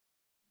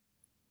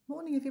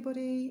Morning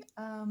everybody,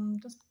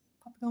 just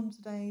popping on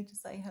today to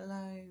say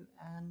hello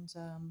and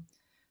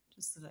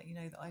just to let you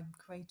know that I'm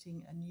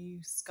creating a new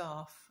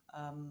scarf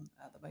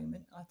at the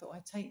moment. I thought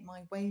I'd take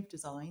my wave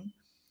design,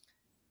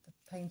 the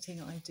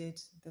painting I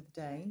did the other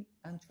day,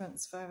 and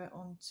transfer it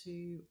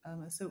onto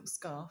a silk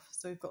scarf,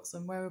 so we've got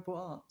some wearable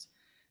art.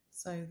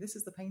 So this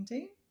is the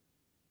painting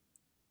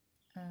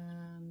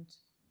and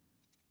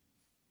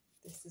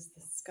this is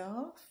the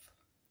scarf.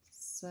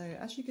 So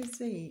as you can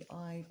see,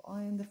 I've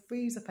ironed the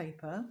freezer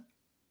paper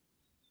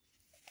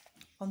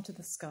onto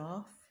the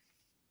scarf,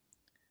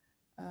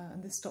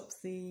 and this stops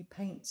the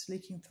paint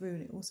leaking through,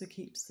 and it also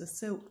keeps the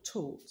silk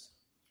taut,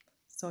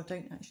 so I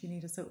don't actually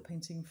need a silk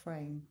painting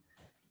frame.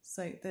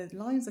 So the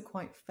lines are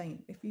quite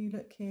faint. If you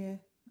look here,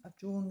 I've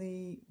drawn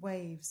the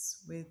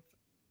waves with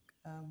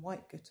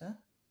white gutta.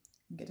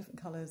 You can get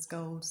different colours: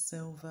 gold,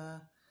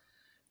 silver,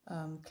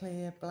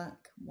 clear,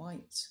 black,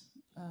 white,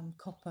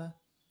 copper.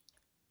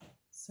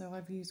 So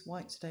I've used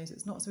white today, so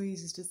it's not so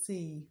easy to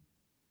see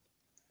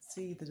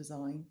the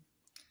design.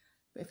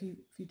 But if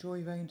you draw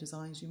your own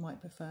designs, you might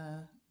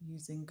prefer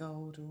using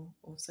gold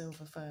or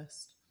silver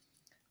first.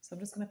 So I'm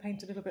just going to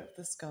paint a little bit of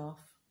the scarf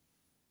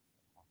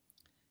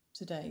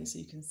today, so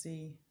you can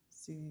see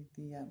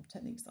the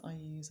techniques that I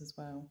use as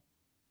well.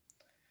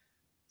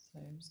 So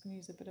I'm just going to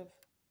use a bit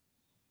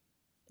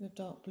of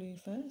dark blue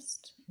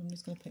first. I'm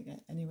just going to pick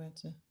anywhere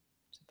to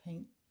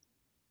paint.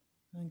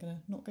 I'm going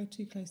to not go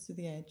too close to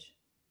the edge.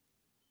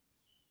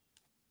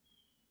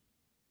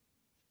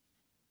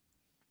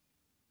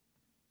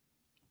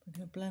 I'm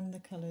going to blend the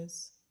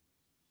colours.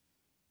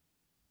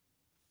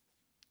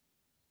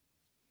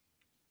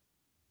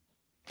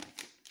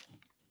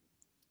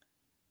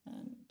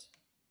 And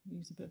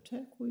use a bit of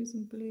turquoise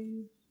and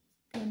blue.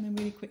 Blend them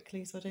really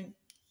quickly so I don't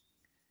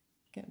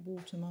get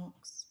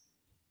watermarks.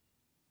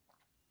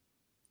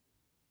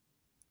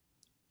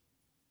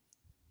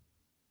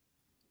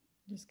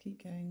 Just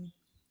keep going.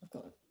 I've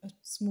got a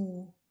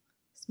small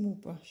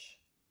brush.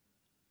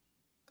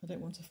 I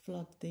don't want to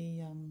flood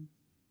the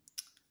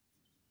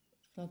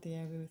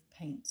area with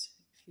paint.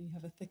 If you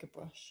have a thicker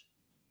brush,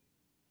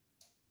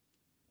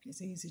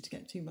 it's easy to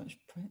get too much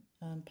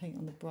paint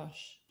on the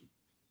brush,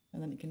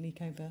 and then it can leak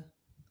over,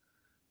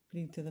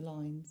 bleed through the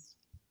lines.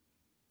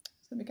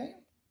 So there we go.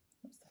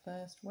 That's the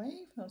first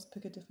wave. I'll just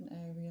pick a different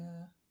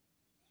area.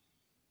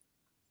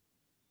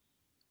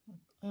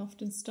 I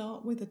often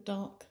start with a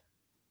dark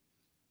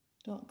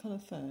colour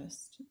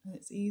first, and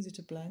it's easy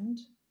to blend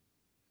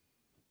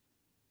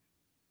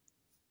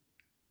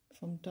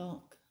from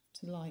dark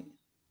to light.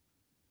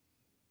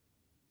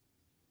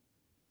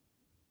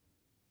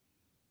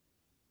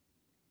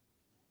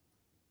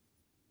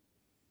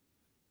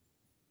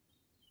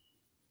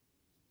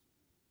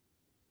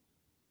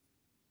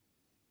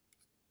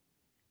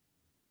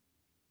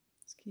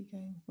 Just keep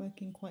going,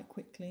 working quite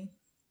quickly.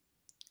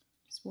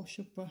 Just wash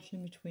your brush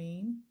in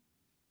between.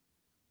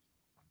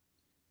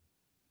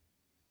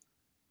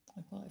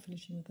 I quite like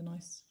finishing with a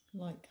nice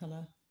light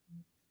colour.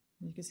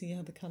 You can see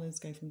how the colours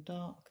go from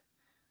dark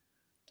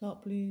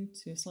blue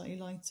to a slightly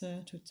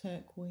lighter to a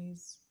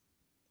turquoise.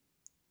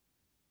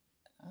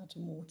 Add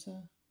some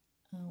water,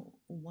 or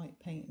white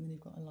paint, and then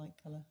you've got a light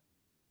colour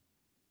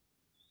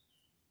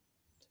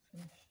to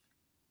finish.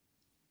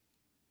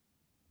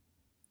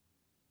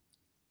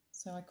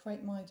 So I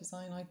create my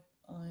design. I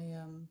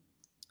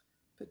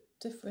put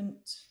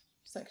different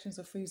sections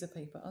of freezer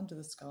paper under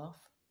the scarf,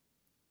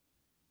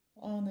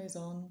 iron those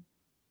on,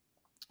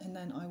 and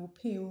then I will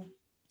peel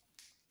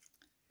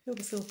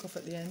the silk off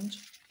at the end,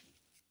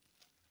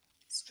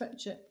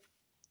 stretch it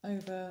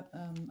over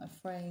a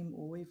frame,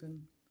 or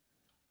even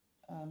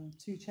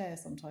two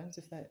chairs sometimes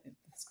if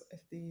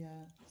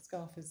the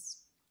scarf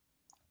is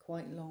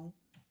quite long,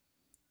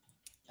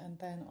 and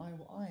then I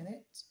will iron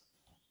it,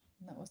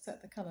 and that will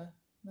set the colour.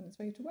 Then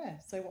it's ready to wear.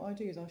 So what I'll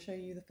do is I'll show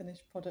you the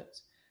finished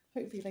product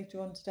hopefully later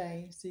on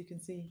today, so you can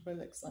see what it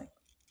looks like.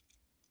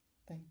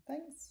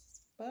 Thanks.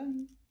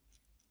 Bye.